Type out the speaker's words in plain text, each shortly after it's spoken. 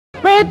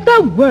Spread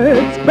the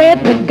word, spread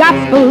the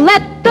gospel,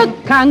 let the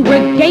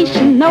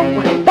congregation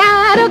know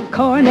that a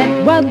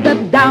cornet was the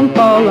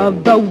downfall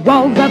of the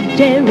walls of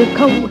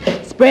Jericho.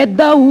 Spread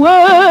the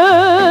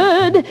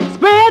word,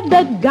 spread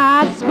the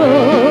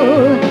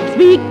gospel,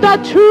 speak the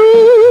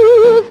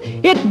truth,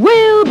 it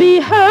will be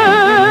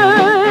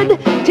heard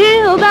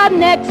till the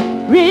next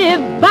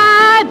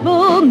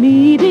revival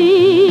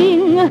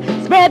meeting.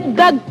 Spread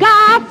the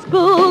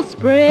gospel,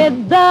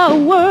 spread the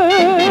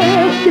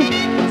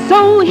word.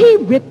 So he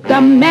ripped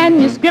the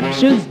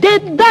manuscriptures,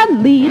 did the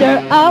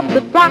leader of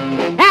the flock,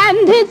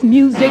 and his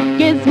music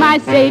is my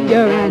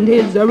savior, and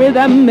his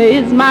rhythm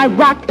is my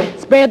rock.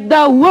 Spread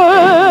the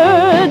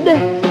word,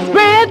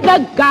 spread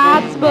the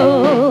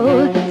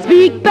gospel,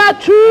 speak the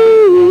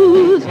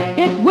truth,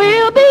 it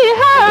will be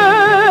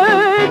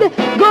heard.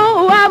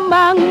 Go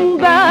among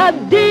the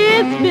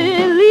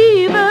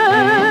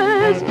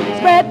disbelievers,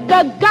 spread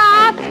the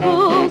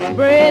gospel,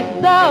 spread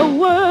the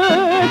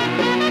word.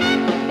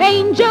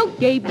 Angel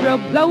Gabriel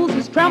blows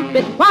his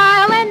trumpet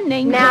while an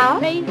angel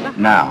plays the harp.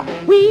 Now.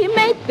 We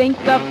may think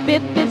the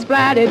fifth is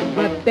flattered,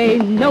 but they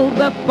know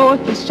the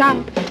fourth is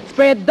sharp.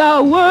 Spread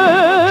the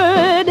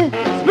word,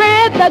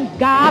 spread the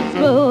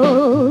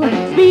gospel,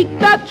 speak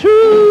the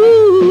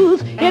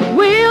truth, it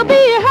will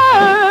be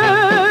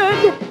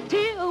heard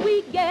till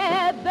we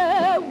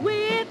gather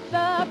with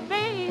the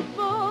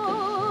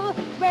faithful.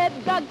 Spread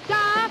the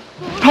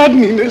gospel. Pardon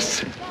me,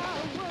 miss.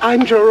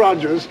 I'm Joe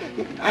Rogers.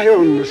 I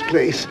own this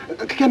place.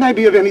 Can I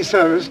be of any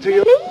service to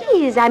you?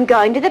 Please, I'm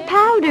going to the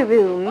powder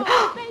room.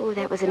 Oh,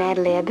 that was an ad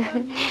lib.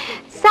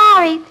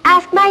 Sorry,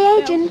 ask my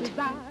agent.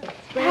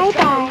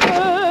 Bye-bye.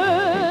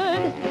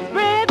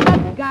 Spread the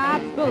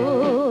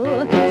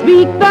gospel,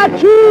 speak the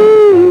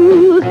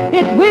truth,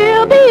 it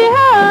will be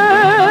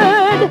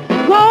heard.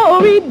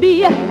 Glory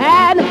be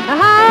and